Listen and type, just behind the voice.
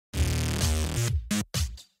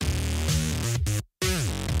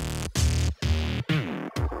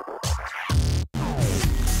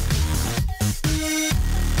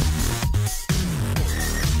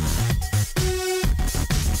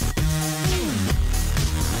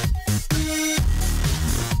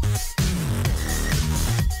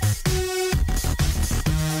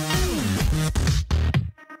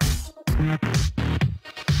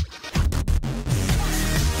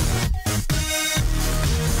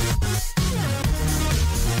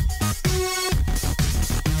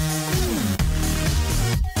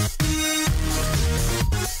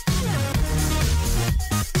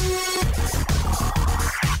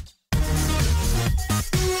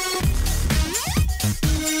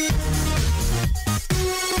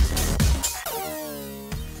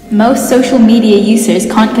Most social media users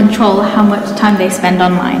can't control how much time they spend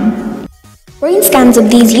online. Brain scans of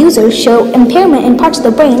these users show impairment in parts of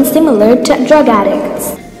the brain similar to drug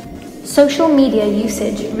addicts. Social media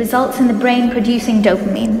usage results in the brain producing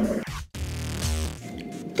dopamine.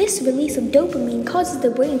 This release of dopamine causes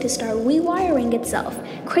the brain to start rewiring itself,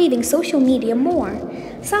 craving social media more.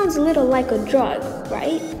 Sounds a little like a drug,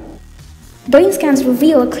 right? Brain scans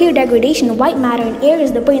reveal a clear degradation of white matter in areas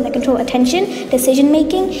of the brain that control attention,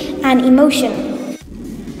 decision-making, and emotion.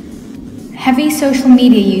 Heavy social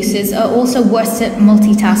media users are also worse at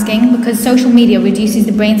multitasking because social media reduces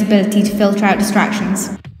the brain's ability to filter out distractions.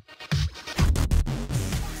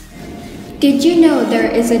 Did you know there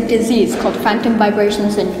is a disease called phantom vibration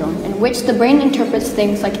syndrome, in which the brain interprets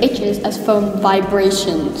things like itches as phone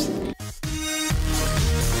vibrations?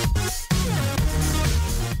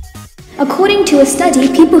 According to a study,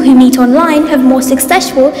 people who meet online have more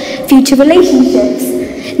successful future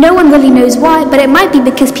relationships. No one really knows why, but it might be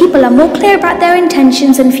because people are more clear about their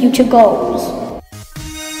intentions and future goals.